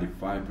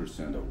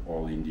 95% of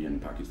all Indian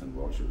and Pakistan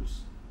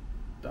vultures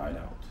died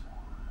out.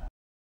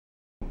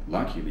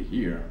 Luckily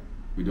here,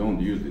 we don't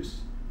use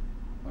this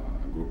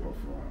group of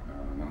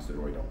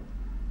non-steroidal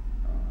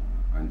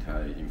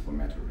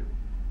anti-inflammatory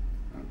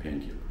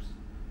painkillers.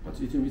 But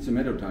it's a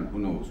matter of time, who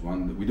knows?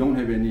 We don't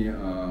have any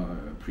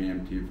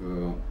preemptive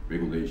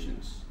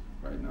regulations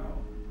right now.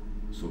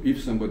 So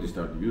if somebody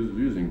starts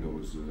using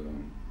those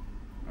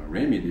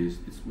remedies,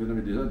 it's going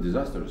to be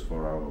disastrous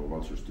for our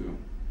vultures too.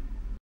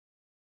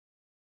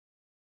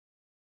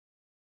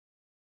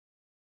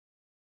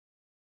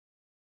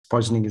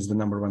 Poisoning is the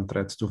 #1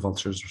 threat to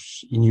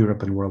vultures in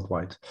Europe and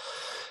worldwide.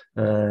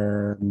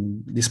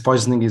 This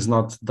poisoning is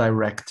not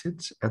directed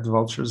at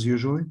vultures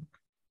usually.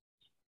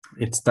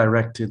 It's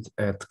directed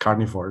at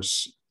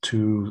carnivores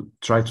to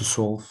try to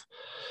solve,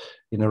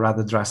 in a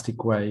rather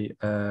drastic way,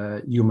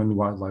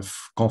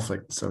 human-wildlife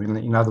conflict. So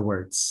in other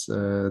words,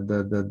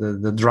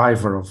 the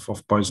driver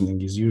of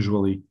poisoning is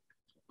usually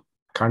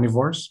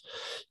carnivores.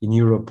 In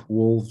Europe,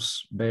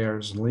 wolves,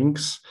 bears,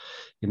 lynx.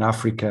 In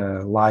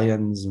Africa,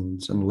 lions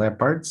and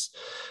leopards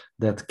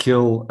that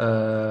kill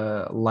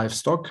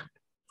livestock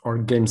or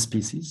game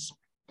species.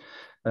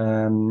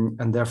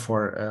 And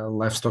therefore,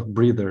 livestock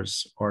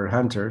breeders or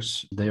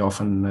hunters, they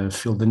often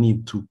feel the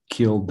need to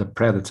kill the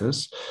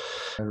predators.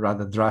 A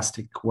rather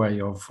drastic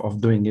way of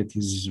doing it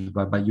is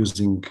by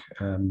using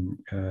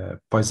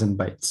poison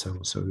bait. So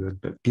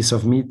a piece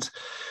of meat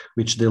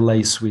which they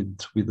lace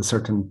with a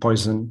certain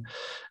poison,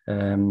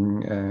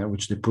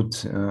 which they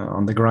put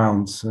on the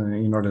ground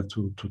in order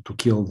to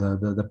kill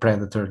the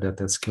predator that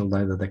has killed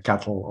either the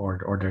cattle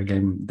or their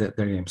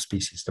game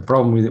species. The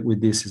problem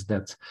with this is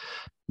that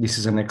this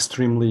is an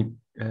extremely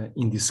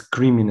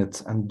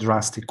indiscriminate and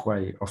drastic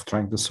way of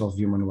trying to solve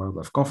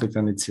human-wildlife conflict,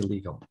 and it's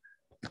illegal.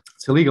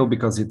 It's illegal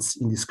because it's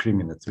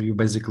indiscriminate. You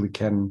basically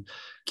can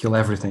kill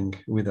everything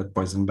with that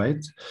poison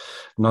bait,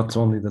 not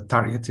only the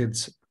targeted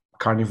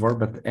carnivore,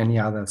 but any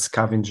other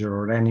scavenger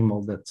or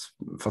animal that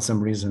for some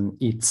reason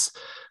eats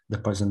the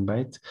poison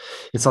bait.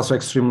 It's also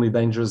extremely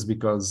dangerous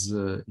because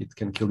it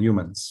can kill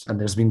humans. And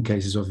there's been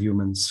cases of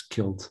humans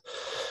killed,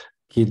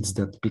 kids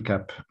that pick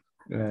up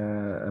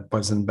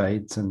poison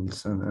bait and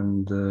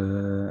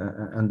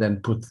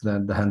then put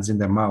the hands in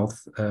their mouth,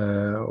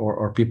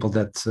 or people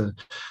that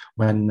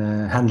when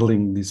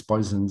handling these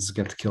poisons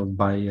get killed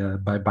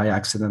by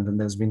accident, and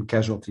there's been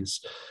casualties.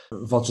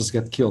 Vultures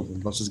get killed,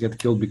 and vultures get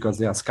killed because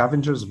they are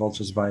scavengers.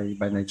 Vultures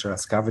by nature are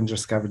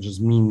scavengers. Scavengers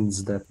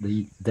means that they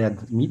eat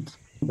dead meat.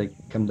 They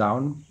come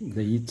down,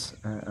 they eat,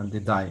 and they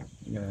die.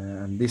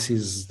 And this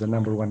is the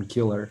 #1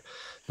 killer,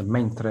 the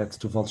main threat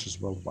to vultures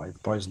worldwide,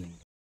 poisoning.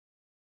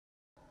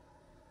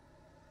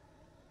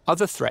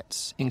 Other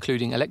threats,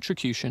 including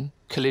electrocution,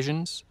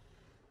 collisions,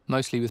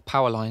 mostly with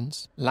power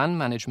lines, land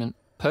management,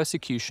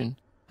 persecution,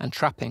 and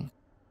trapping,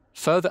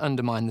 further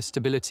undermine the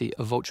stability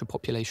of vulture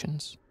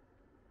populations.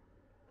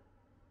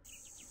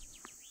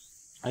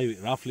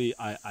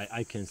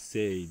 I can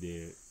say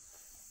the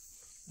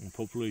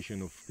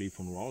population of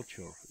griffon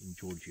vulture in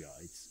Georgia,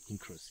 it's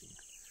increasing,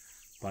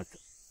 but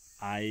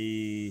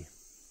I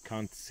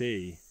can't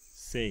say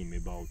same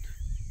about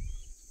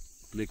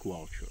black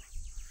vulture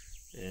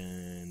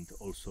and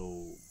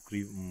also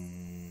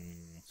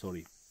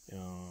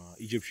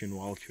Egyptian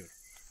vulture.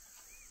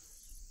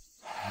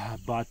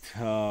 But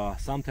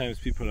sometimes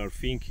people are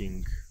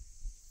thinking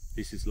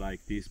this is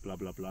like this, blah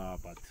blah blah,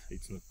 but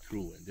it's not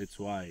true, and that's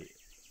why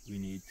we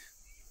need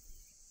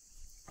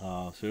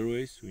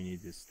surveys, we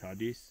need the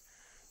studies,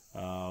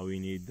 we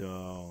need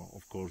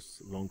of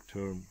course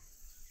long-term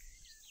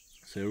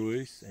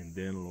surveys and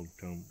then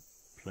long-term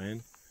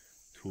plan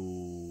to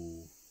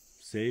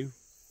save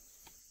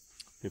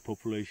the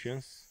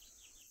populations.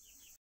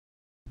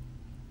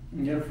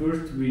 Yeah,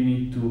 first we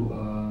need to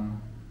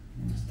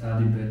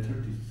study better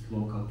these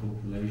local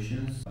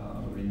populations.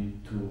 We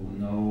need to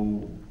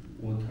know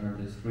what are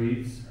the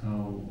threats,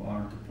 how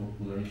are the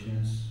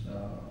populations,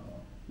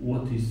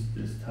 what is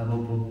the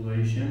stable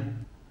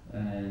population,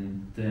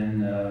 and then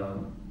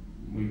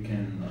we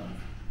can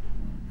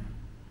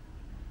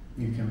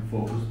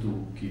focus to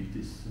keep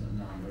these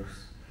numbers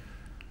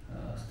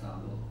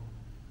stable.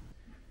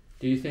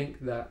 Do you think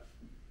that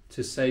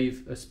to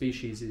save a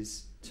species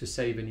is to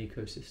save an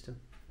ecosystem?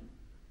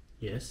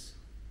 Yes.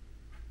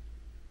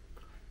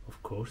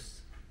 Of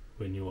course,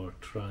 when you are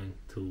trying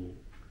to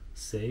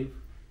save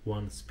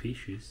one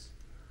species,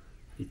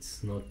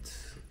 it's not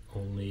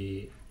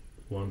only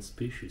one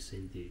species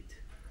indeed.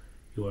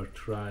 You are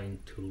trying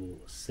to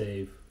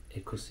save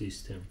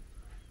ecosystem,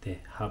 the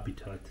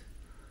habitat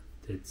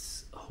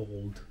that's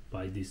held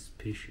by this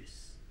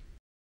species.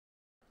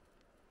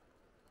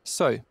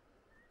 So,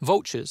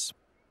 vultures,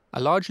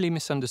 a largely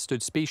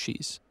misunderstood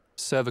species,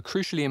 serve a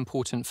crucially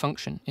important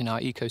function in our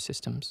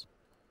ecosystems.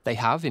 They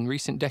have, in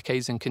recent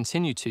decades and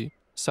continue to,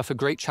 suffer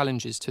great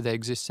challenges to their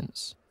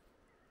existence.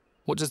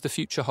 What does the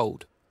future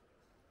hold?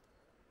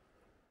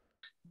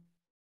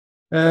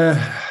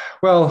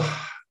 Well,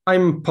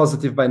 I'm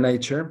positive by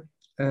nature,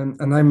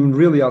 and I'm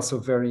really also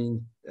very,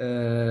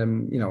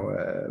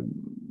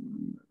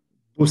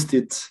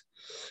 boosted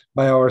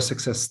by our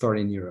success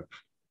story in Europe.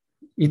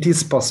 It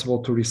is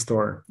possible to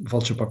restore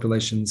vulture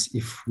populations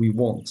if we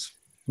want.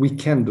 We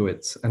can do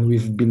it, and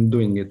we've been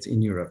doing it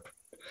in Europe.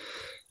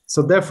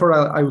 So therefore,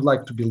 I would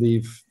like to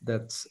believe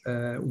that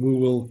we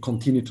will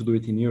continue to do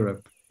it in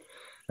Europe,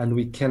 and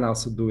we can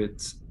also do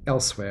it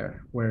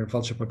elsewhere where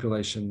vulture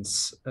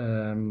populations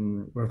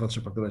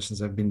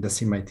have been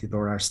decimated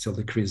or are still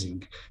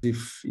decreasing.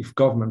 If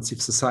governments,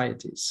 if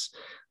societies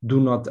do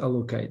not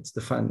allocate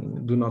the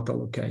funding, do not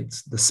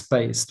allocate the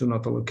space, do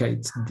not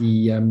allocate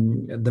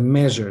the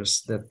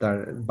measures that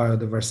our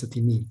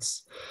biodiversity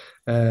needs,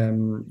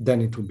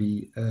 then it will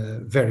be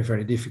very,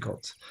 very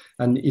difficult,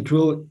 and it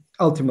will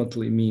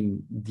ultimately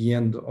mean the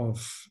end of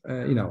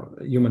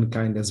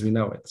humankind as we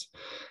know it.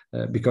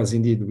 Because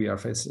indeed we are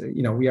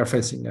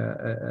facing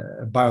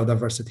a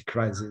biodiversity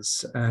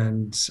crisis,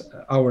 and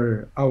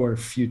our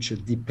future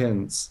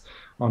depends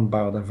on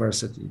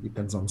biodiversity,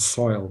 depends on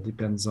soil,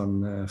 depends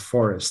on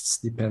forests,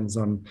 depends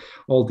on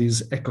all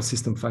these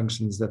ecosystem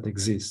functions that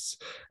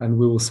exist, and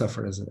we will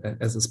suffer as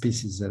a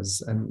species,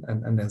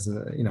 and as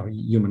a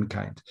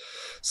humankind.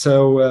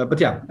 So, but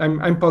yeah,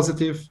 I'm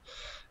positive.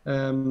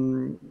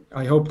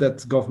 I hope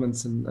that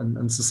governments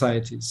and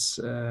societies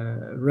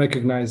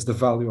recognize the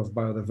value of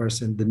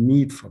biodiversity and the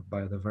need for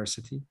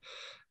biodiversity,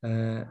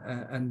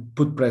 and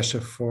put pressure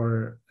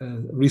for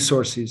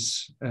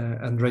resources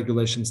and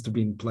regulations to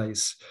be in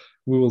place.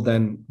 We will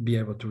then be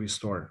able to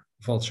restore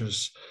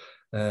vultures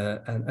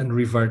and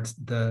revert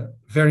the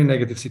very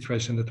negative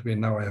situation that we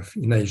now have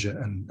in Asia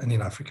and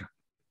in Africa.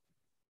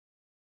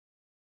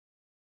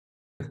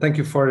 Thank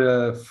you for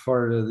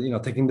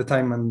taking the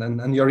time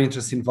and your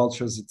interest in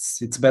vultures.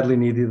 It's badly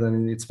needed,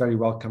 and it's very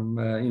welcome.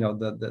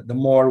 The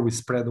more we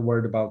spread the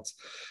word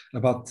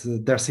about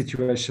their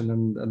situation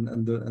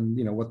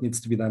and what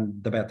needs to be done,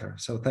 the better.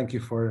 So thank you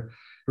for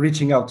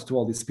reaching out to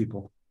all these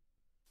people.